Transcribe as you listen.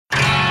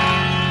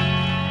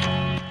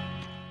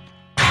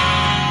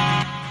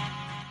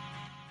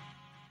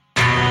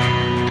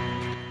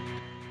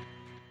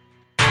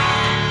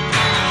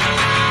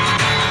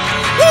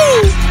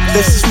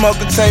used to smoke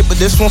a tape, but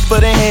this one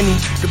for the Henny,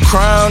 the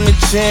Crown, the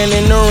gin,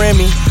 and the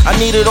Remy. I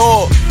need it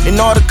all, and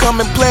all to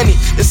come in plenty.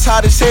 It's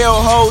hot as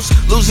hell, hoes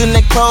losing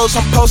their clothes.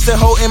 I'm posted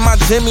holding my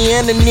Jimmy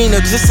and the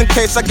Nina, just in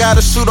case I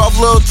gotta shoot off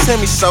little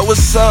Timmy. So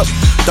what's up?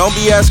 Don't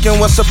be asking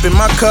what's up in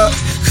my cup,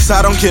 cause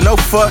I don't get no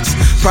fucks.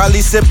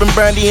 Probably sipping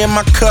brandy in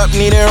my cup,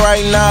 need it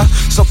right now,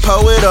 so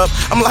pour it up.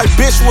 I'm like,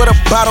 bitch, with a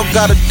bottle,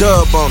 got a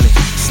dub on it.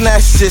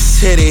 Snatch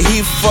just hit it,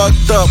 he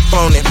fucked up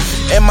on it.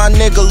 And my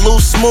nigga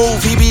loose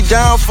smooth, he be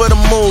down for the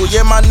move.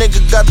 Yeah, my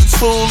nigga got the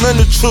tool and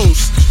the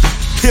juice.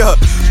 Yeah,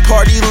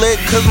 party lit,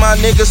 cause my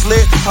niggas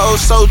lit.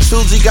 Hoes so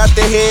choosy, got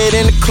the head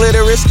and the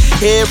clitoris.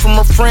 Head from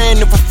a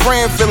friend, if a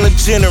friend feeling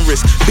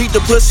generous. Beat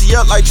the pussy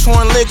up like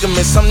torn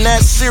ligaments. I'm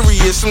that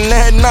serious, I'm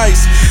that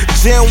nice.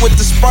 Gin with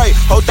the Sprite,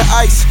 hold the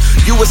ice.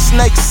 You a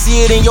snake,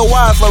 see it in your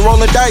eyes like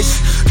rolling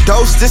dice.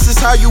 Dose, this is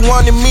how you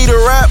wanted me to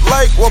rap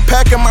like. While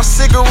packing my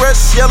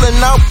cigarettes, yelling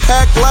out,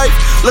 pack life.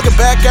 Looking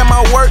back at my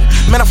work,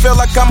 man, I feel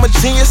like I'm a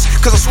genius.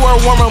 Cause I swear I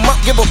warm them up,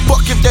 give a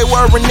fuck if they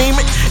were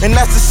anemic. And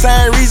that's the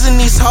same reason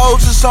these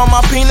hoes is on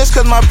my penis.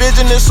 Cause my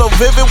vision is so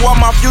vivid while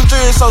my future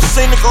is so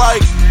scenic.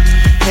 Like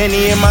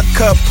Henny in my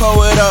cup,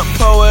 pour it up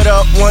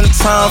one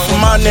time for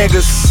my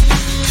niggas.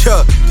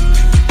 Yeah,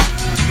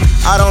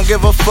 I don't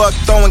give a fuck,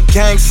 throwing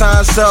gang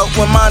signs up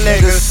with my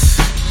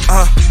niggas.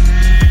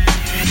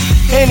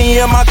 Henny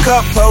in my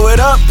cup, pour it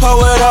up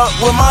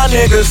with my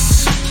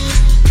niggas.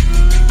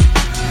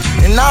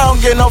 And I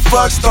don't get no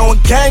fucks, throwing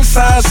gang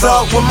signs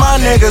up with my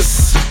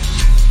niggas.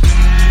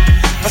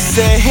 I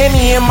said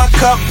Henny in my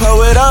cup,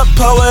 pour it up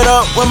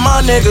with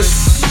my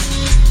niggas.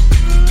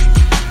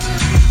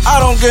 I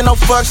don't get no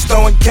fucks,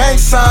 throwing gang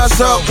signs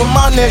up with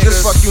my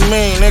niggas. Fuck you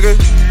mean, nigga?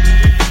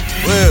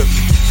 Well,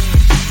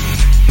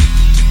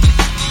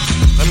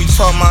 let me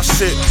talk my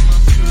shit.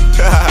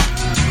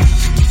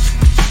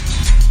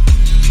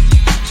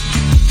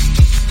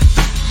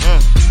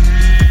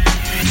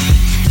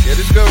 Yeah,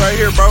 this good right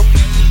here, bro.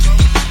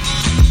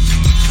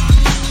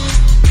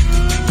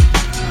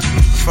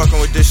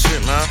 Fucking with this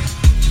shit, man.